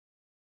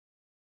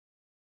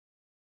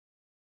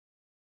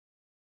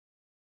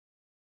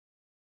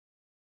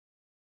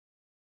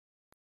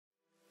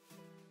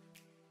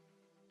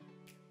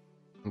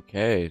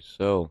Okay,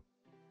 so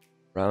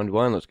round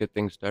one, let's get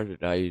things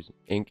started. I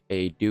ink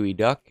a Dewey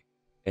Duck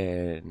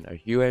and a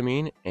Hue,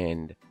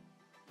 and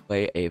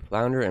play a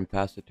Flounder and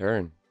pass the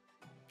turn.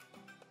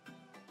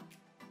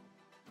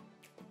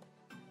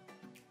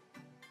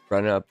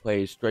 Run up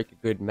plays Strike a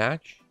Good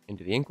Match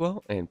into the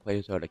Inkwell and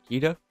plays out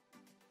Akita.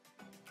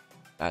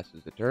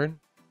 Passes the turn.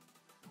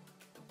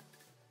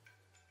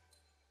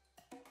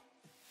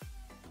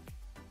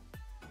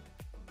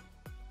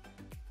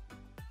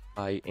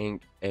 I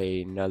ink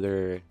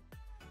another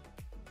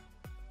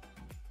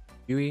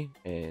Huey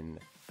and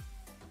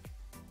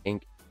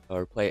ink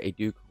or play a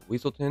Duke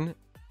Weaselton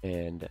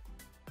and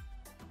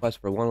quest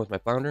for 1 with my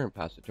Flounder and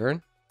pass the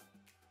turn.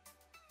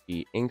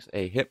 He inks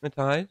a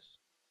Hypnotize.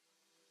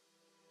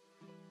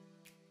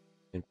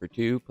 And for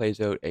 2, plays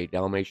out a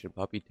Dalmatian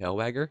Puppy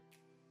Tailwagger.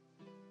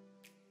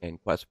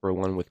 And quest for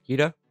 1 with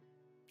Kita.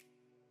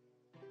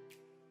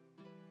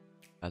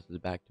 Passes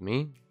it back to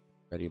me.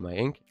 Ready my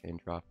ink and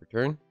draw for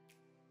turn.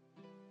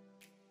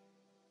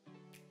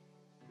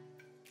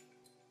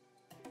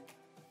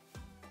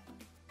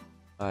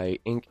 I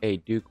ink a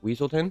Duke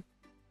Weaselton.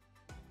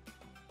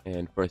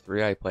 And for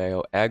 3, I play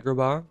out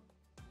Agrabah.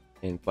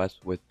 And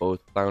quest with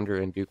both Flounder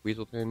and Duke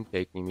Weaselton,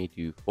 taking me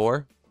to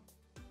 4.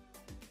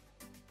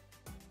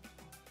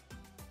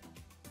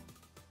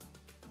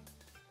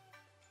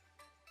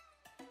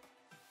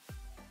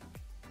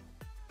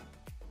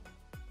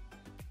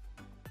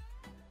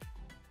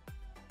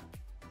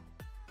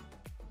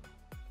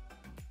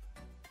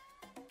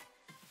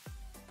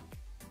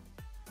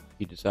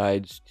 He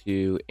decides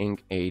to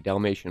ink a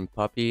Dalmatian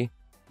Puppy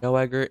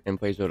Tailwagger and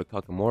plays out a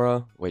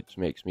Kakamora, which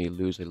makes me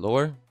lose a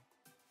lore.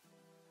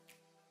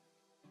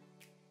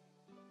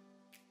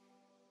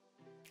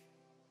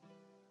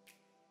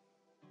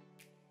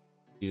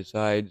 He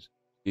decides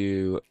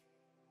to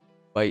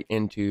bite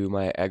into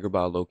my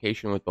Agrabah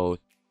location with both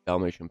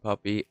Dalmatian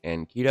Puppy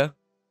and Kita,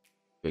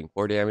 doing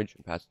 4 damage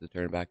and passes the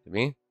turn back to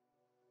me.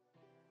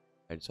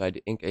 I decide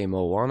to ink a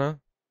Moana.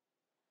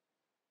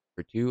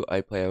 For 2, I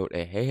play out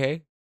a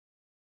Heihei.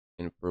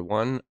 And for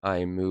 1,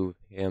 I move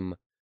him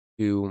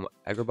to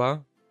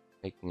Agrabah,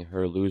 making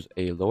her lose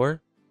a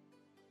lore.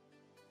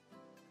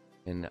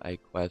 And I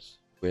quest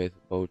with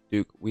both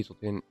Duke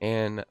Weaselton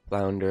and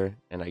Flounder,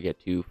 and I get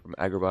 2 from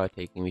Agrabah,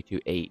 taking me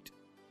to 8.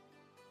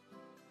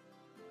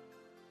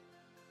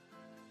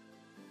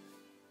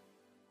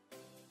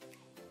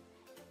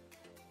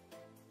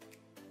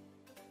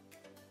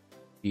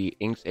 She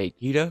inks a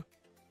Kita.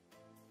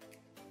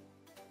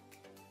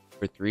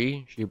 For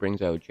 3, she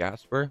brings out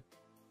Jasper,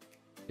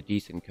 a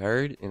decent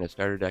card in a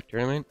starter deck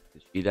tournament.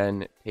 She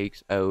then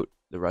takes out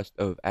the rest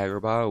of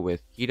Agrabah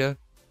with Kita,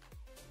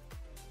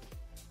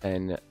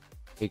 and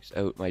takes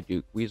out my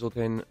Duke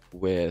Weaselton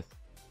with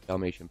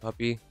Dalmatian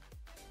Puppy,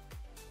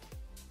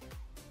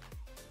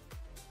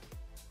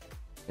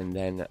 and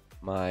then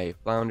my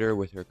Flounder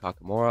with her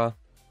Kakamora,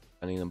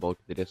 sending them both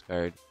to the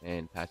discard,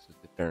 and passes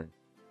the turn.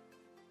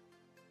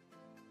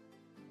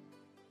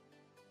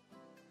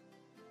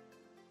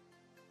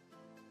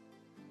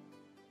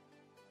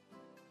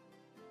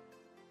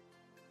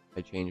 I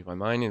change my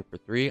mind, and for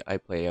 3, I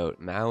play out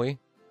Maui,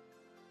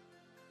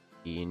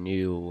 the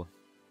new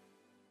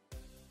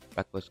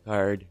Reckless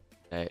card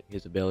that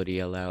his ability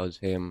allows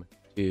him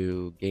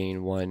to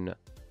gain 1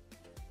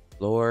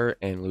 lore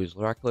and lose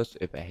Reckless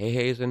if a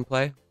Heihei is in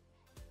play.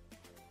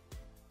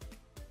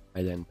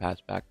 I then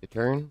pass back the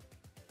turn.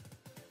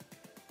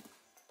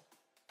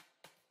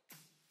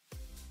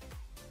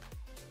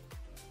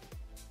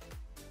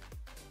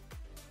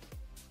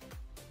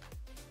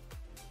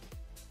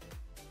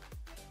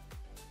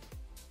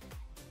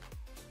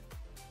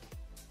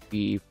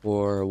 He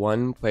for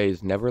 1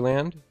 plays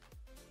Neverland.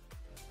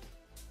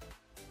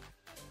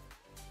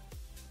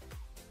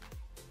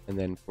 And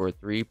then for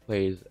 3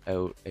 plays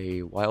out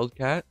a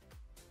Wildcat.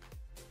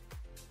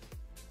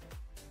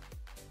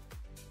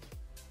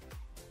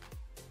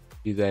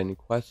 She then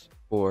quests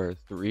for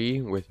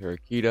 3 with her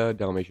Akita,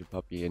 Dalmatian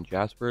Puppy, and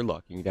Jasper,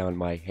 locking down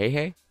my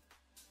Heihei.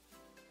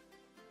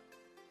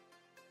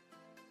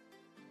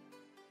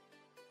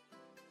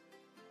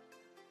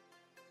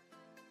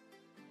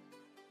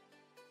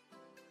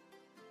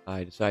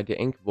 I decide to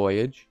ink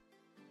Voyage.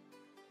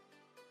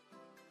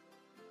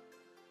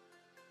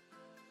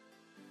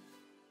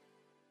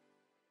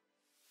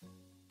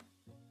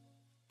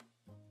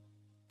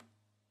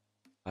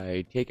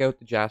 I take out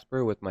the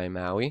Jasper with my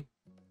Maui.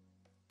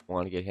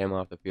 Want to get him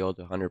off the field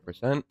to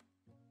 100%.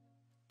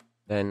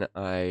 Then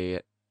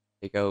I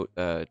take out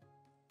the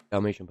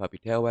Dalmatian Puppy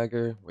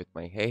Tailwagger with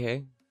my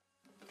Heihei.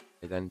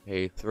 I then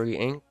pay 3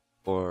 ink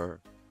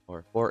or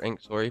 4 ink,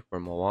 sorry, for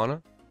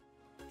Moana,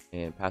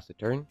 and pass the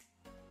turn.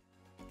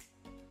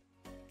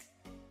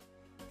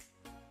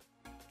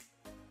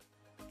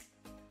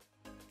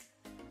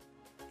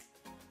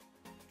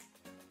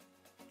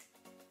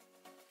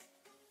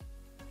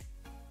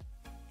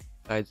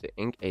 Decides to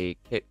ink a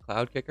Kit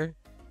Cloud Kicker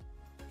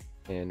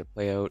and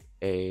play out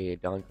a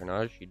Dawn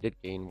Carnage. She did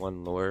gain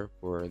 1 lore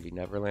for the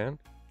Neverland.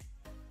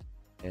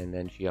 And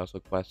then she also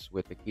quests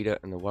with Akita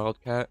and the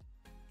Wildcat.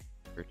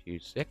 her to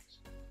 6.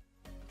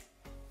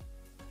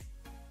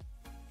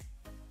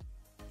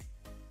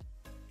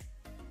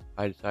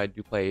 I decide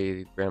to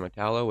play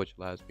Grammatala, which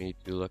allows me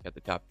to look at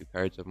the top 2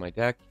 cards of my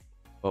deck,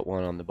 put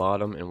one on the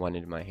bottom and one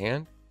into my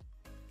hand.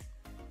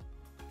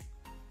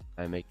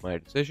 I make my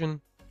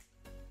decision.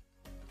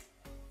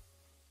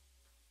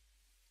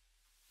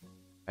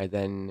 I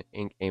then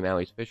ink a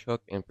Maui's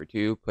Fishhook, and for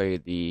 2, play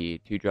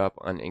the 2-drop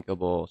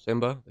uninkable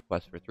Simba, the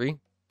quest for 3.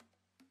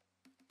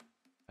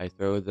 I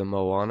throw the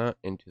Moana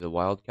into the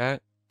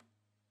Wildcat.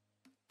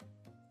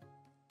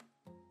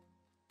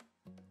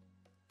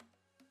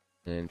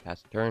 And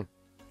pass the turn.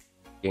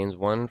 Gains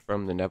 1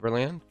 from the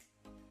Neverland.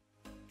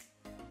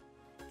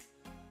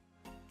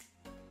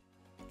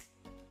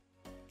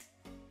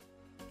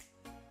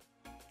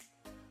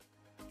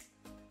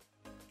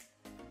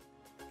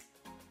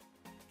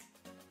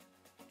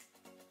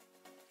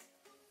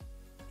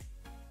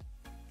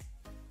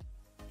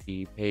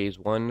 He pays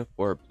 1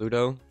 for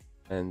Pluto,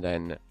 and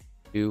then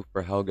 2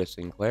 for Helga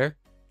Sinclair.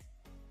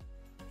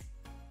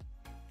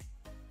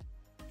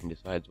 And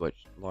decides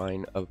which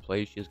line of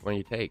play she is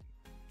going to take.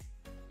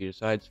 She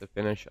decides to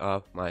finish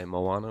off my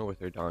Moana with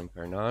her Dawn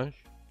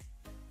Carnage,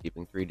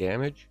 keeping 3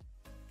 damage.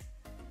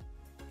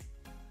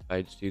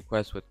 Decides to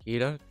quest with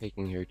Kita,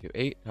 taking her to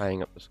 8,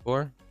 tying up the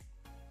score.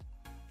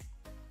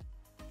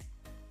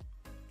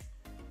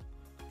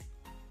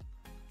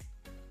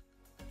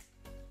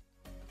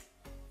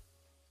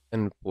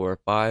 And for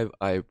 5,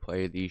 I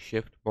play the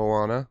Shift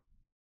Moana,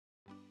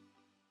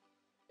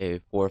 a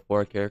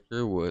 4/4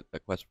 character with a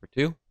quest for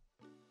 2.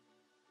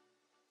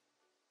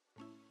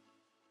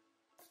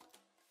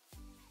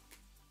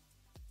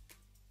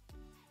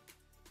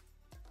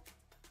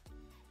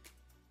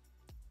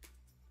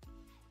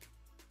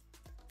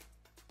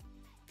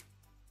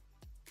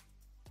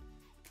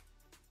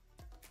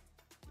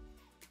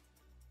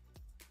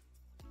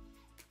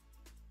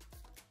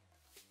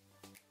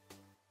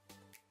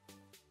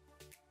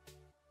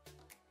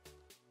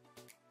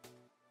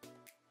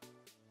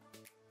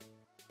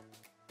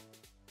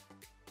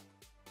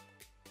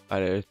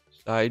 I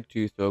decide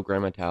to throw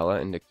Grammatala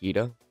into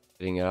Kita,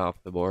 getting it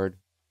off the board,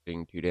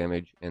 getting 2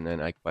 damage, and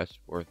then I quest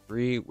for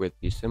 3 with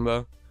the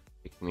Simba,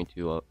 taking me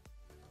to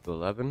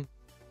 11.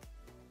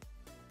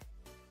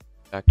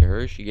 Back to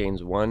her, she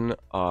gains 1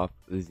 off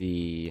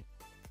the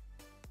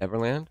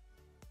Neverland,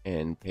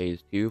 and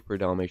pays 2 for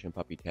Dalmatian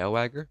Puppy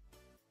Tailwagger.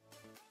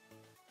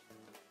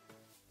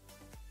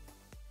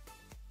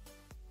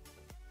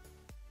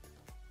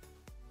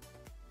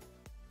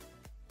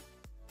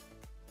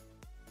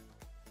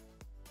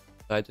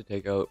 Decide to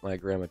take out my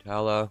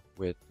Grammatala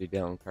with the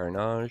Dawn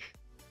Carnage.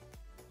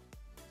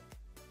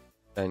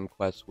 Then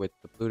quest with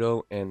the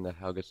Pluto and the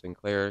Helga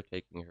Sinclair,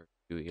 taking her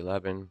to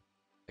 11.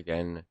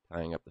 Again,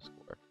 tying up the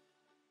score.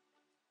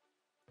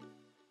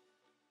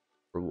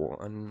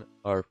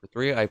 For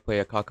 3, I play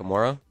a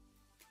Kakamora,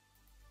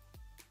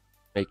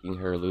 making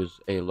her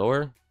lose a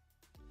lower.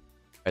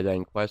 I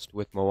then quest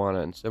with Moana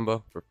and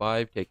Simba for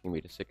 5, taking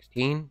me to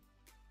 16.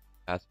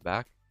 Pass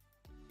back.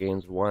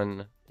 Gains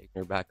 1, taking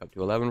her back up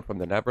to 11 from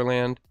the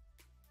Neverland.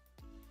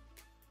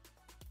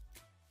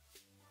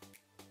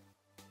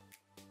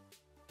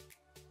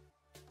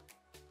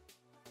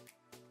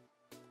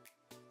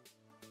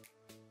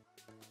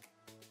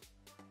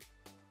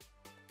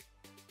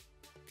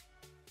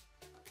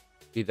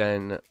 He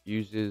then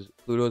uses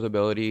Pluto's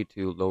ability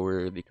to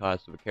lower the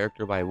cost of a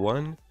character by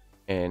 1,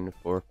 and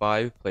for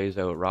 5 plays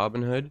out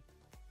Robin Hood.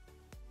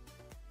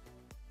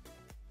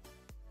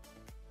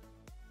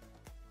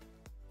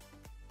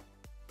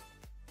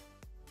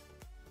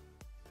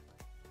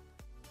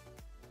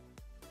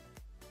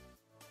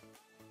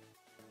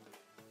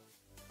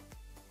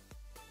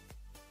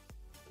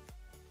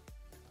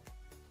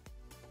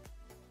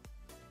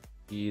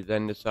 He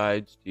then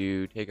decides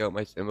to take out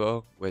my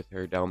Simba with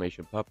her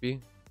Dalmatian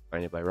puppy,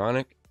 kind of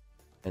ironic,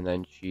 and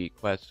then she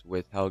quests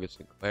with Helga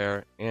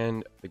Sinclair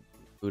and the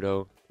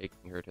Pluto,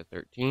 taking her to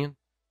 13.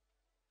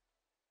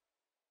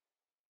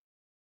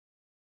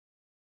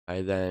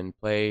 I then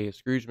play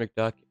Scrooge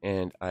McDuck,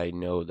 and I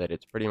know that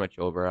it's pretty much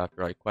over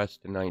after I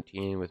quest to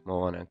 19 with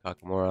Moana and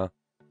Kakamora,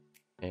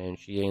 and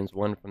she gains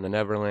 1 from the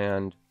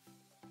Neverland,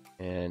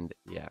 and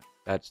yeah,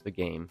 that's the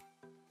game.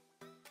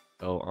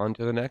 So on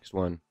to the next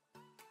one.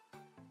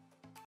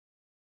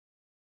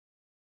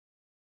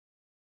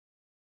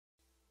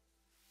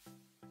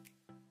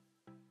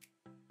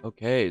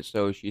 Okay,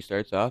 so she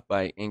starts off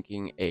by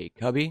inking a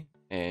Cubby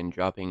and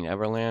dropping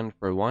Neverland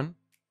for 1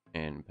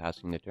 and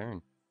passing the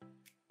turn.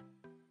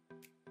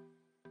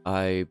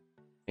 I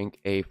ink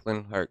a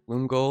Flintheart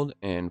Gloomgold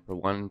and for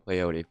 1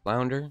 play out a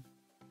Flounder.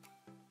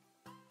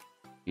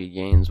 She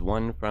gains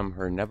 1 from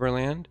her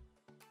Neverland.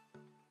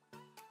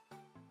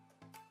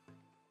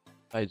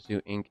 Decides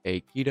to ink a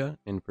Kita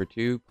and for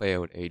 2 play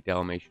out a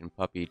Dalmatian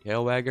Puppy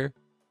Tailwagger.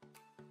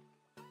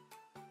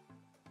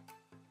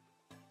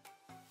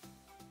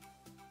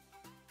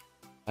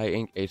 I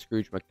ink a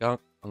Scrooge McDuck,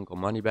 Uncle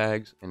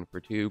Moneybags, and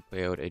for 2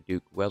 play out a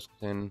Duke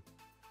Wellington.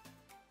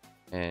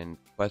 And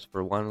quest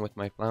for 1 with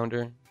my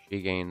Flounder.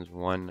 She gains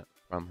 1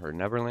 from her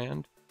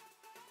Neverland.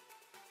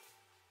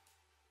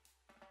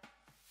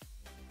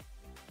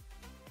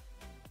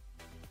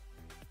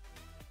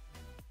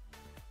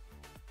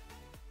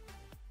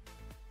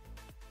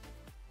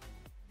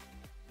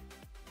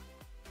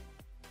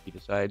 She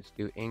decides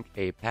to ink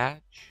a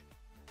patch,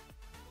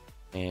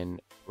 and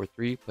for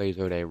 3 plays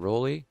out a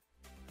Rolly,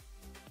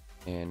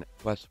 and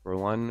quests for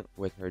 1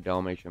 with her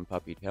Dalmatian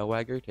puppy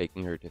Tailwagger,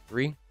 taking her to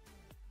 3.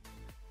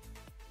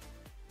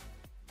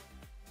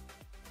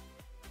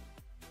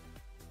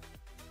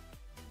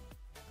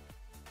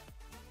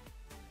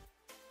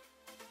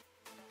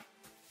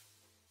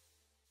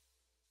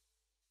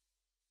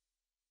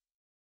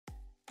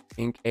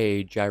 Ink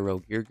a Gyro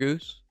Gear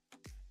Goose,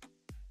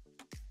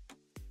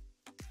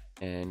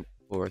 and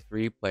for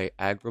 3 play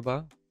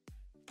Agrabah.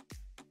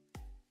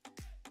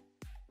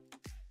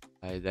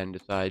 I then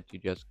decide to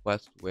just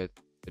quest with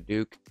the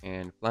Duke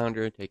and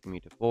Flounder, taking me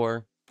to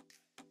 4.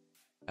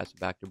 Pass it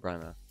back to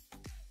Brenna.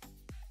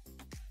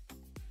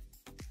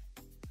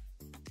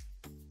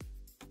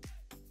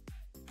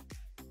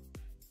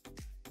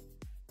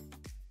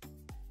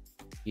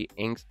 He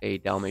inks a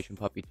Dalmatian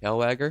puppy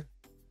Tailwagger.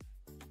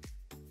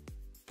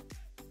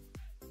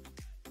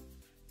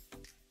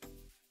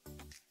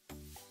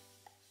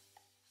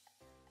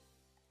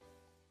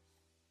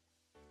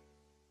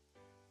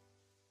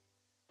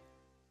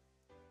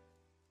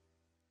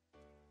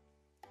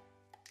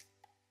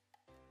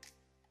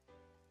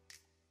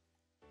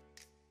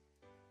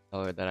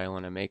 Tell her that I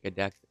want to make a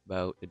deck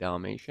about the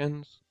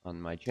Dalmatians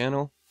on my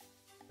channel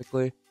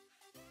quickly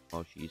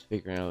while she's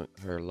figuring out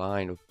her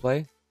line of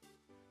play.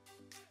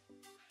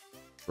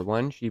 For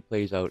 1, she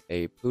plays out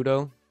a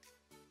Pluto.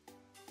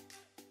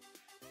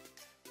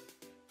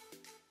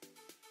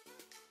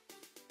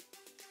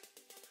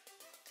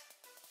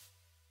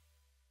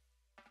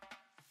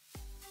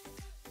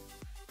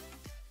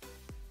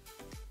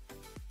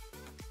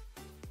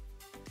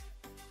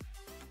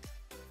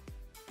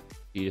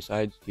 She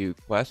decides to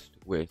quest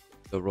with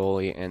the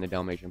Rolly and the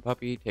Dalmatian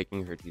puppy,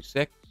 taking her to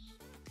 6.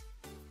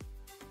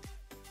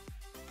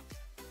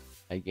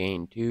 I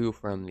gain 2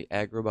 from the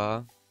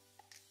Agrabah.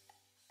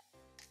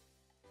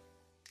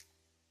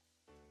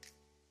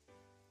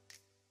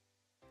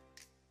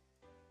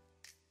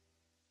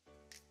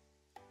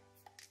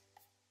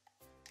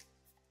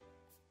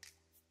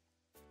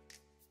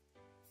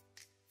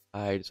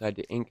 I decide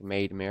to ink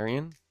Maid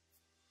Marian.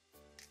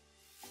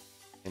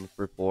 And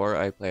for 4,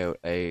 I play out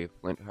a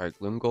Flintheart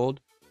Gloomgold.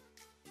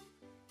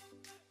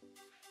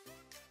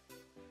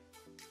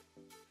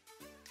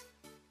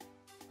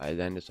 I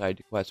then decide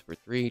to quest for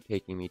 3,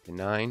 taking me to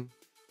 9.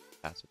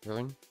 Pass a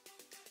turn.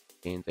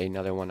 Gains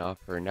another one off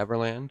her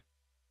Neverland.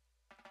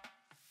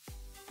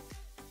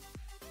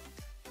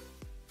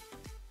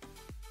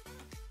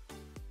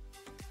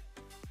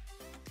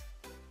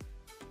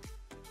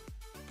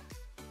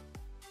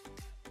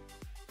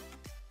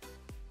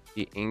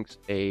 She inks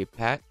a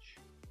patch.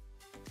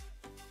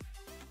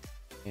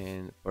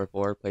 And for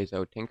 4, plays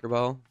out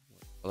Tinkerbell,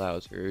 which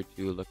allows her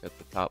to look at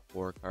the top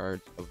 4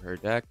 cards of her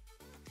deck,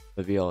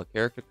 reveal a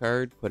character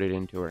card, put it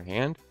into her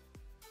hand.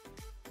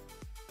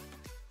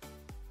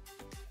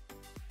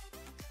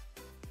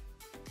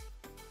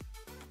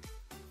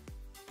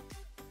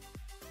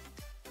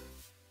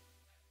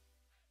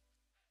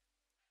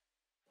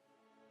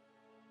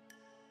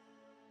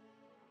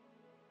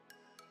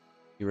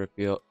 She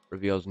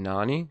reveals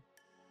Nani in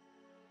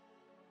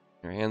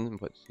her hand and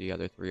puts the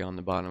other 3 on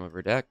the bottom of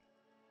her deck.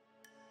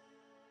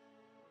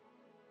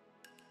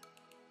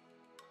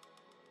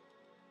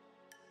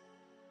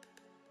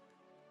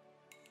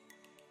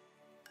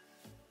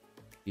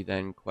 She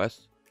then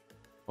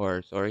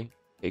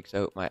takes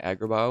out my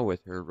Agrabah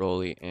with her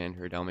Rolly and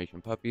her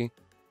Dalmatian puppy,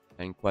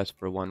 and quests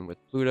for 1 with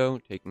Pluto,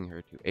 taking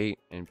her to 8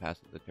 and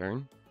passes the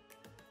turn.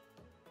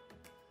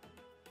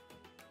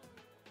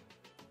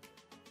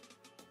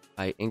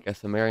 I ink a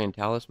Cimmerian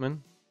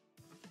Talisman.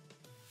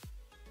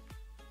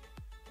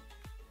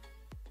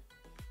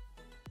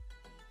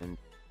 And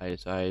I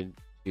decide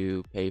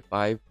to pay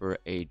 5 for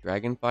a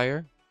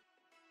Dragonfire.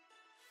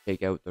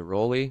 Take out the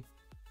Rolly.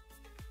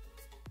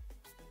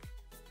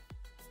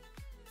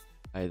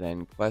 I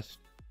then quest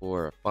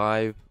for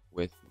 5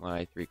 with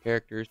my 3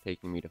 characters,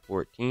 taking me to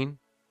 14.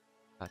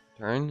 Pass the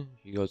turn.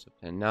 She goes up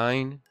to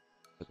 9.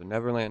 Goes to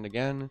Neverland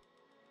again.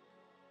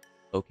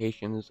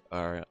 Locations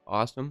are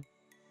awesome.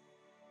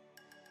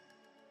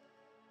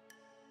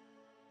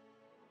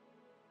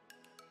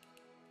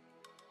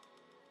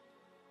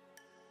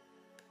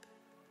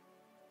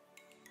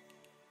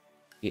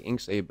 He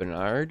inks a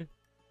Bernard.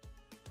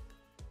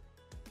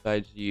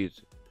 Decides to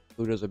use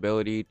Pluto's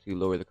ability to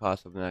lower the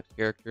cost of the next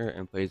character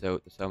and plays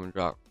out the summon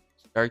drop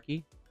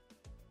Starkey.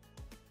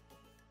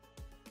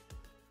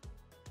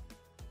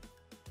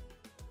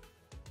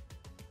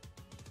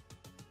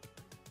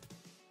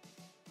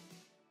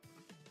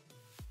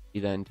 He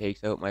then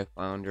takes out my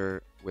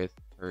Flounder with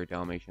her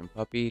Dalmatian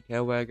puppy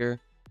Tailwagger.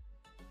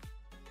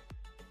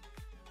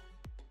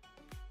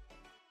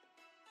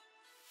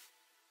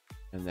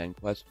 And then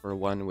quest for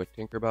 1 with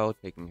Tinkerbell,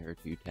 taking her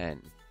to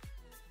 10.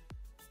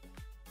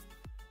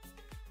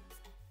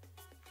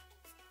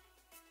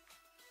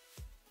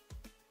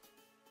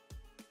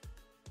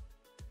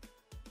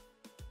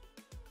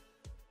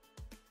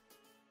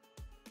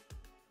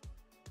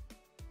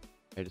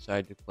 I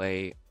decide to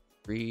play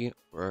 3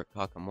 for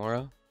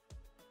Kakamora.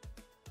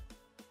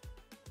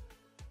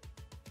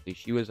 See,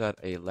 she was at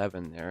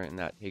 11 there, and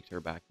that takes her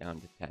back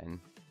down to 10.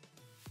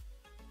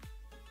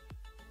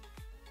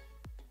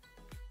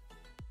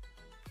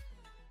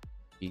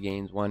 She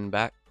gains 1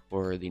 back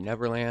for the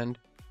Neverland.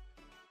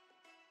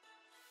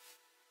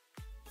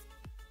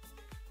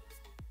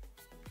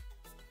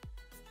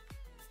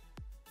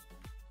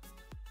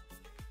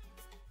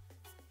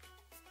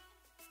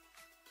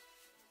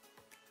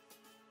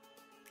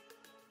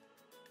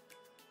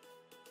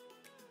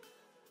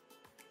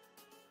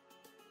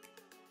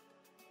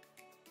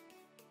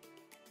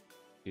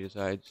 She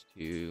decides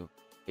to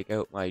take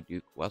out my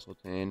Duke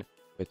Wesselton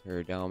with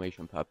her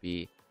Dalmatian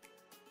puppy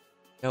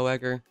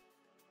Tailwagger,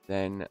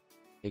 then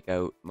take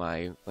out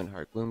my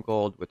Flintheart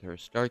Gloomgold with her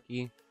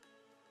Starkey.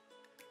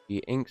 She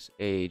inks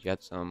a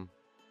Jetsam,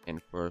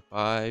 and for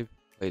 5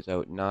 plays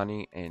out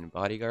Nani and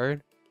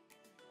Bodyguard.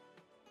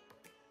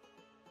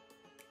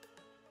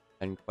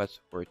 And quests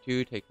for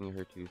 2, taking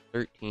her to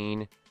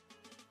 13.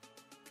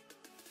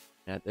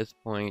 And at this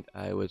point,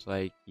 I was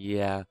like,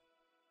 yeah,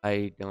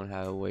 I don't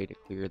have a way to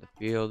clear the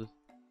field.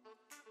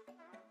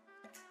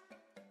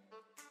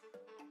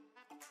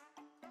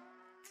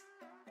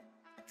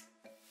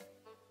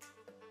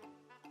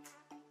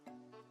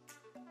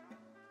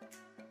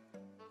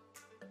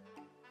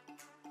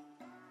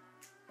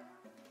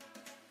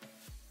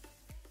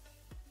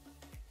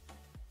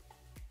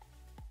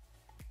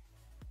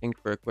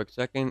 Think for a quick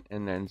second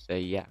and then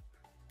say, yeah.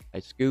 I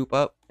scoop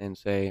up and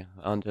say,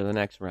 on to the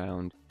next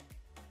round.